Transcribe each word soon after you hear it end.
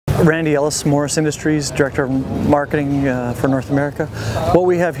Randy Ellis, Morris Industries, Director of Marketing for North America. What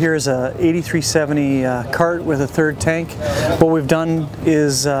we have here is a 8370 cart with a third tank. What we've done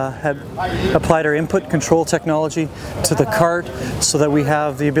is have applied our input control technology to the cart so that we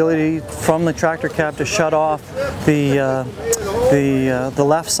have the ability from the tractor cab to shut off the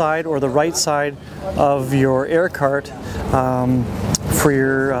left side or the right side of your air cart for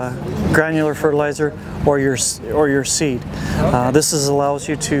your granular fertilizer or your seed. This allows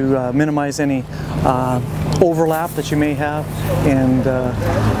you to minimize any overlap that you may have, and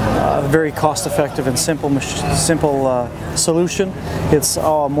a very cost-effective and simple solution. It's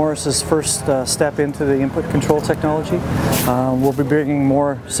Morris's first step into the input control technology. We'll be bringing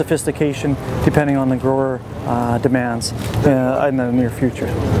more sophistication depending on the grower demands in the near future.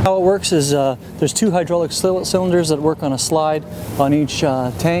 How it works is there's two hydraulic cylinders that work on a slide on each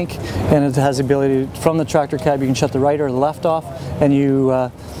tank, and it has the ability from the tractor cab you can shut the right or the left off, and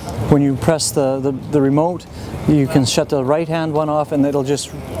when you press the remote you can shut the right hand one off, and it'll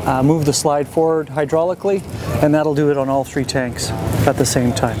just move the slide forward hydraulically, and that'll do it on all three tanks at the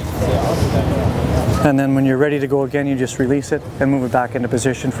same time. And then when you're ready to go again, you just release it and move it back into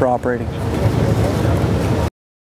position for operating.